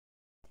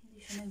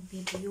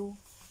Video.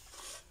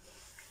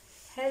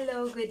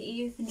 Hello, good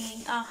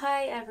evening.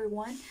 Hi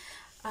everyone.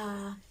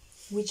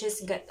 We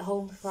just got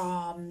home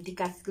from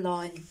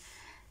Decathlon.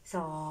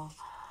 So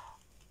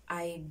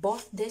I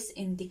bought this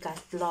in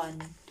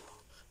Decathlon.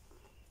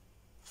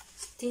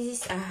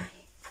 This is a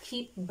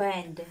hip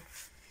band.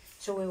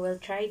 So we will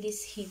try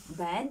this hip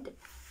band.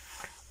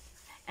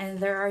 And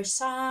there are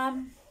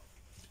some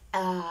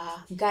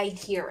guide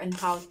here on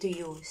how to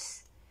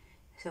use.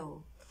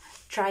 So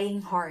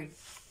trying hard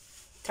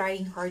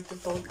to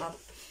tone up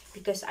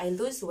because I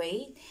lose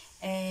weight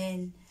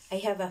and I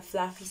have a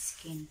fluffy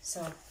skin.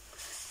 So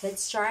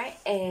let's try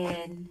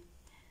and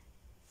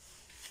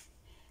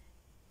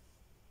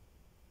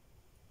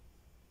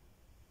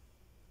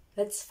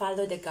let's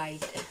follow the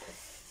guide.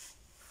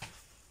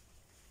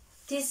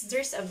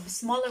 There's a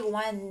smaller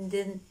one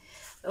than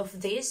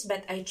of this,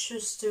 but I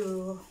choose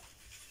to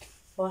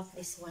bought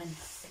this one.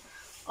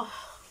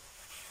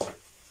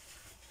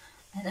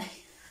 And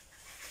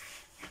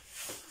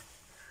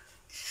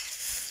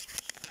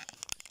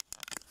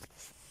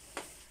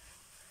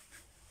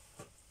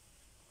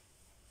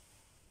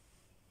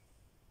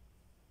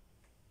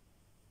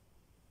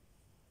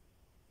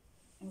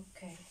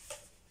okay.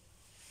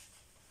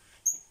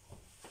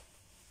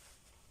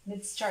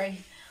 Let's try.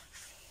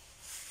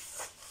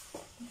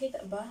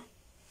 Nakita ba?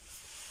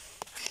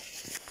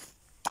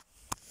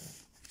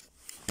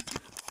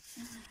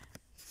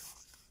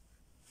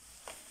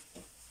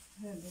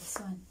 This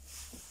one.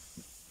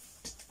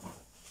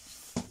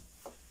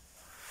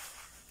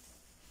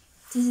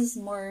 This is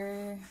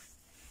more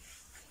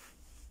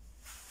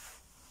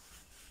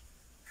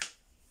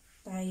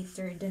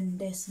tighter than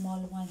the small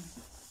one.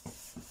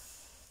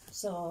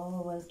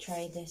 So we'll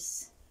try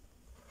this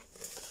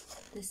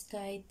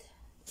guide.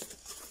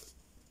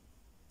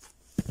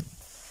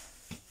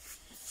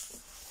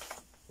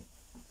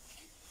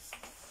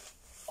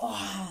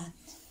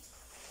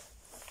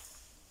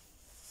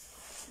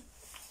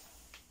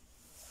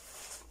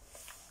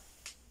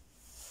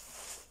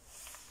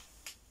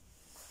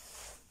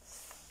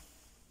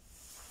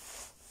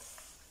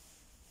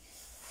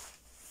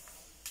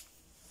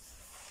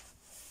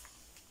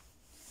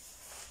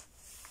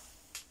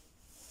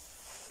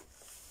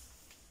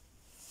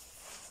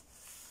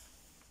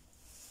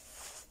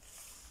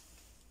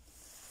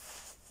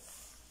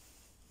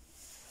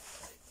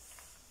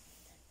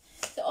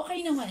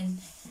 Okay naman.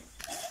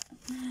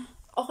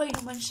 Okay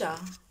naman siya.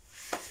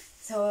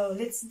 So,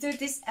 let's do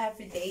this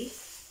every day.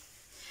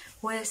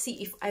 We'll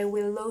see if I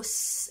will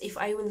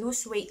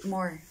lose weight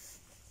more.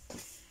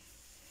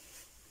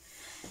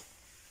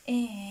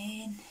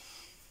 And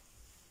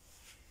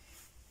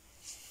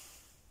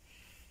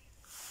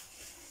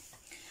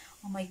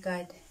oh my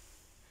god.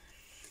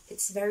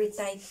 It's very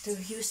tight to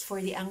use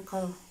for the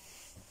ankle.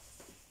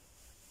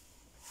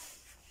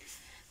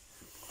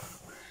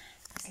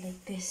 It's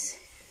like this.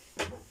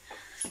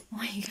 Oh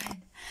my god,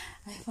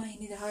 I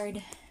find it hard.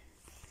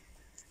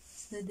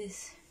 Let's do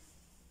this.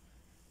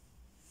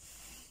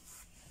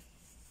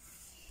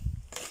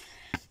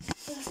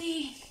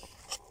 See.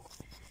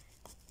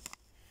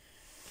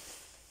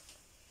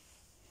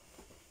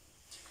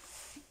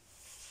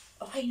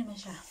 Okay naman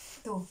siya.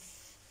 2,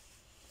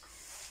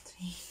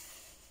 3,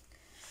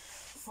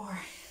 4,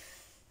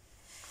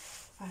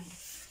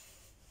 5.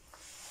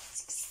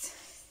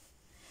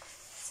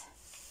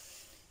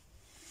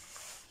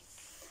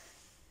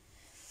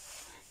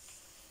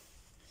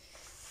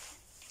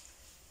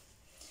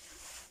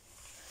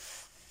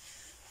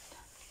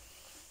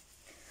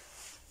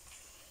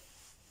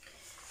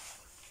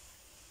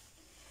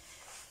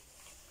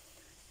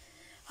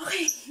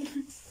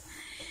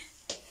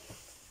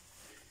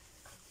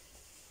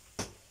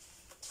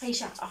 Okay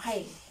siya.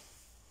 Okay.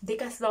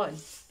 Decathlon.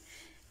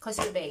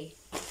 Causeway Bay.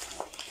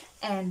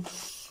 And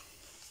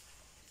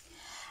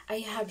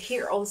I have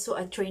here also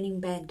a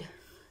training band.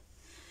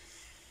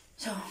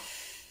 So,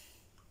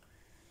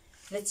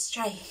 let's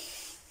try.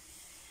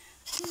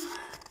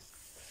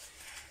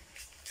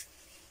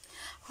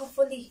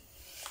 Hopefully.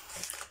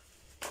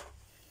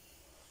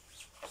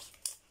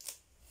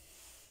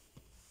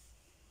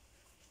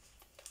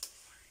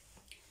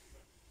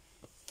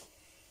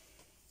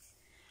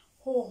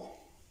 Oh.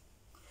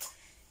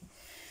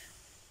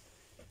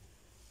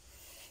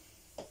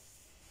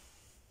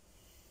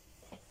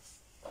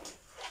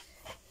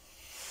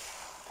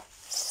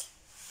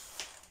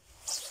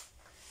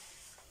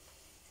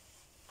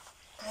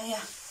 Kaya.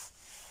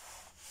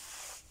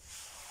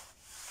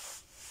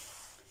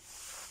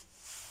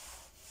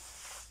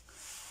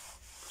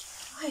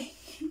 Okay.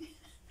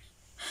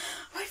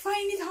 I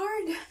find it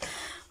hard.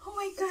 Oh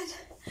my god.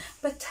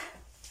 But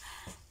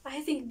I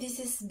think this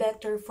is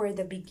better for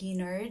the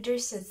beginner.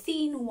 There's a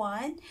thin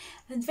one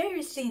and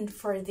very thin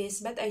for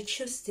this, but I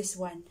choose this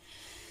one.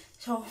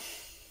 So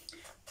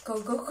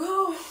go, go,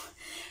 go.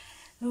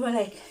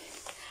 Like,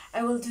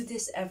 I will do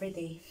this every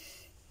day.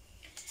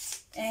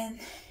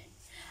 And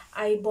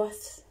I bought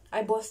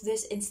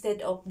this instead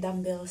of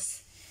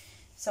dumbbells.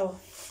 So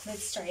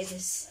let's try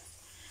this.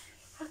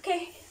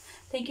 Okay,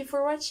 thank you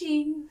for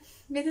watching.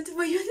 Ganito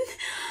ba yun?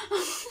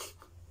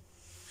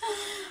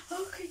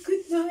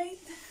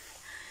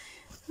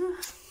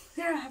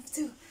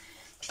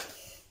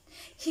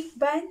 kick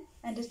band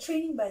and the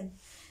training band.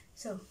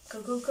 So,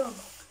 go, go, go.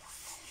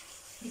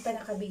 Di pa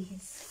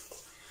nakabihis.